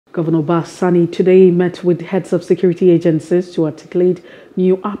Governor Bassani today met with heads of security agencies to articulate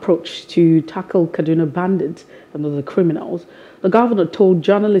new approach to tackle Kaduna bandits and other criminals. The governor told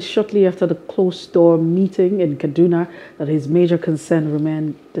journalists shortly after the closed-door meeting in Kaduna that his major concern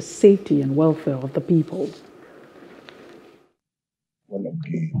remained the safety and welfare of the people. One of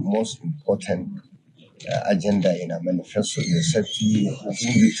the most important agenda in our manifesto is the safety and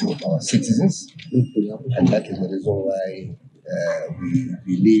security of our citizens, and that is the reason why we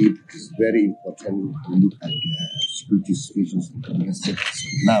believe it is very important to look at the security situations in Kaduna State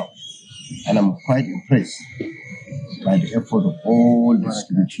now. And I'm quite impressed by the effort of all the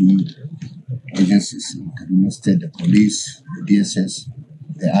security agencies in Kaduna State, the police, the DSS,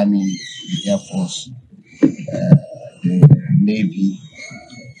 the Army, the Air Force, the Navy,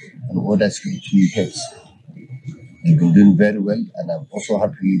 and other security heads. They've been doing very well, and I'm also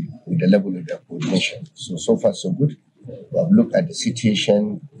happy with the level of their coordination. So far, so good. We have looked at the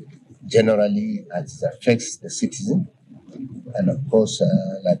situation generally as it affects the citizen. And of course,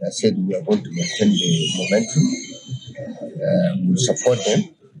 like I said, we are going to maintain the momentum. We'll support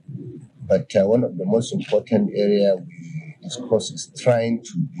them. But one of the most important areas we discuss is trying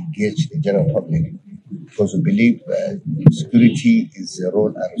to engage the general public, because we believe security is a role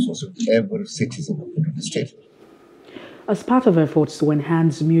and responsibility of every citizen of the state. As part of efforts to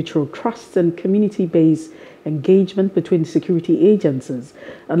enhance mutual trust and community-based engagement between security agencies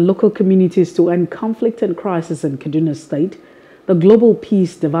and local communities to end conflict and crisis in Kaduna State, the Global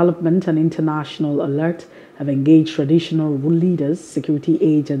Peace Development and International Alert have engaged traditional leaders, security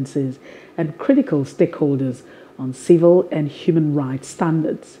agencies, and critical stakeholders on civil and human rights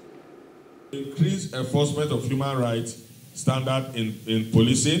standards. Increase enforcement of human rights standards in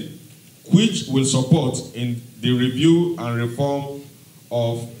policing, which will support in the review and reform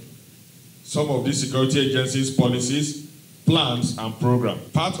of some of these security agencies' policies, plans, and programs.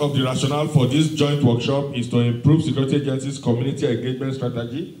 Part of the rationale for this joint workshop is to improve security agencies' community engagement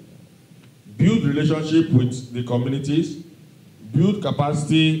strategy, build relationship with the communities, build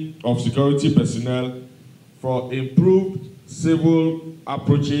capacity of security personnel for improved civil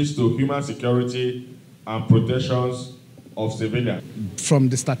approaches to human security and protections of civilians. From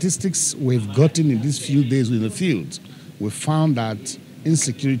the statistics we've gotten in these few days in the field, we found that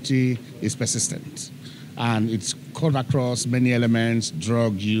insecurity is persistent, and it's cut across many elements: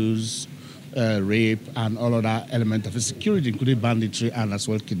 drug use, rape, and all other elements of insecurity, including banditry and as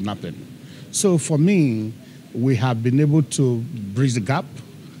well kidnapping. So for me, we have been able to bridge the gap,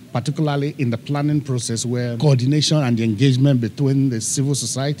 particularly in the planning process, where coordination and the engagement between the civil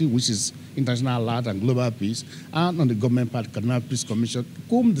society, which is International Alert and Global Peace, and on the government part, Kaduna Peace Commission,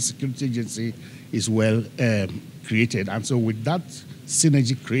 whom the security agency is well created. And so with that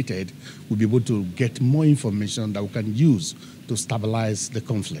synergy created, we'll be able to get more information that we can use to stabilize the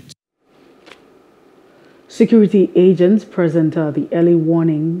conflict. Security agents present at the early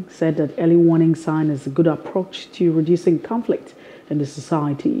warning said that early warning sign is a good approach to reducing conflict in the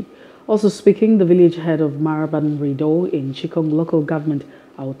society. Also speaking, the village head of Maraban Rido in Chikong local government,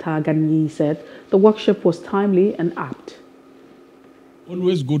 Autaganyi, said the workshop was timely and apt.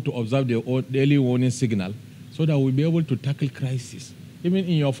 Always good to observe the early warning signal so that we'll be able to tackle crises. Even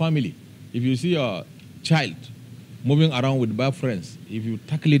in your family, if you see your child moving around with bad friends, if you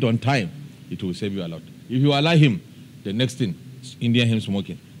tackle it on time, it will save you a lot. If you allow him, the next thing, Indian hemp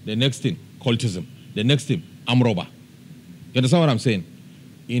smoking. The next thing, cultism. The next thing, armed robber. You understand what I'm saying?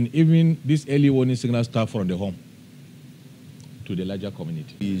 In even this early warning signal start from the home to the larger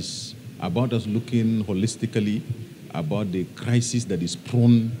community. It's about us looking holistically about the crisis that is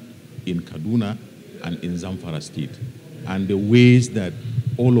prone in Kaduna and in Zamfara State, and the ways that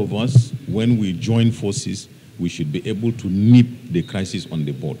all of us, when we join forces, we should be able to nip the crisis on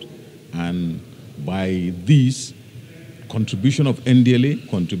the bud. And by this contribution of NDLA,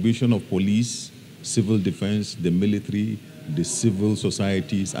 contribution of police, civil defense, the military, the civil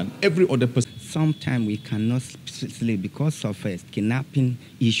societies, and every other person. Sometimes we cannot sleep because of a kidnapping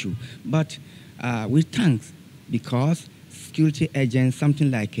issue. But we thank, because security agents, something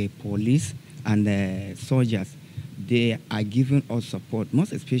like a police and soldiers, they are giving us support.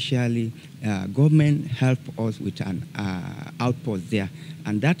 Most especially, government help us with an outpost there.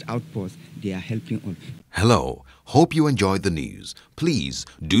 And that outpost, they are helping us. Hello. Hope you enjoyed the news. Please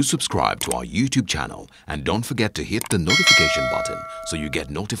do subscribe to our YouTube channel and don't forget to hit the notification button so you get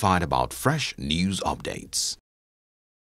notified about fresh news updates.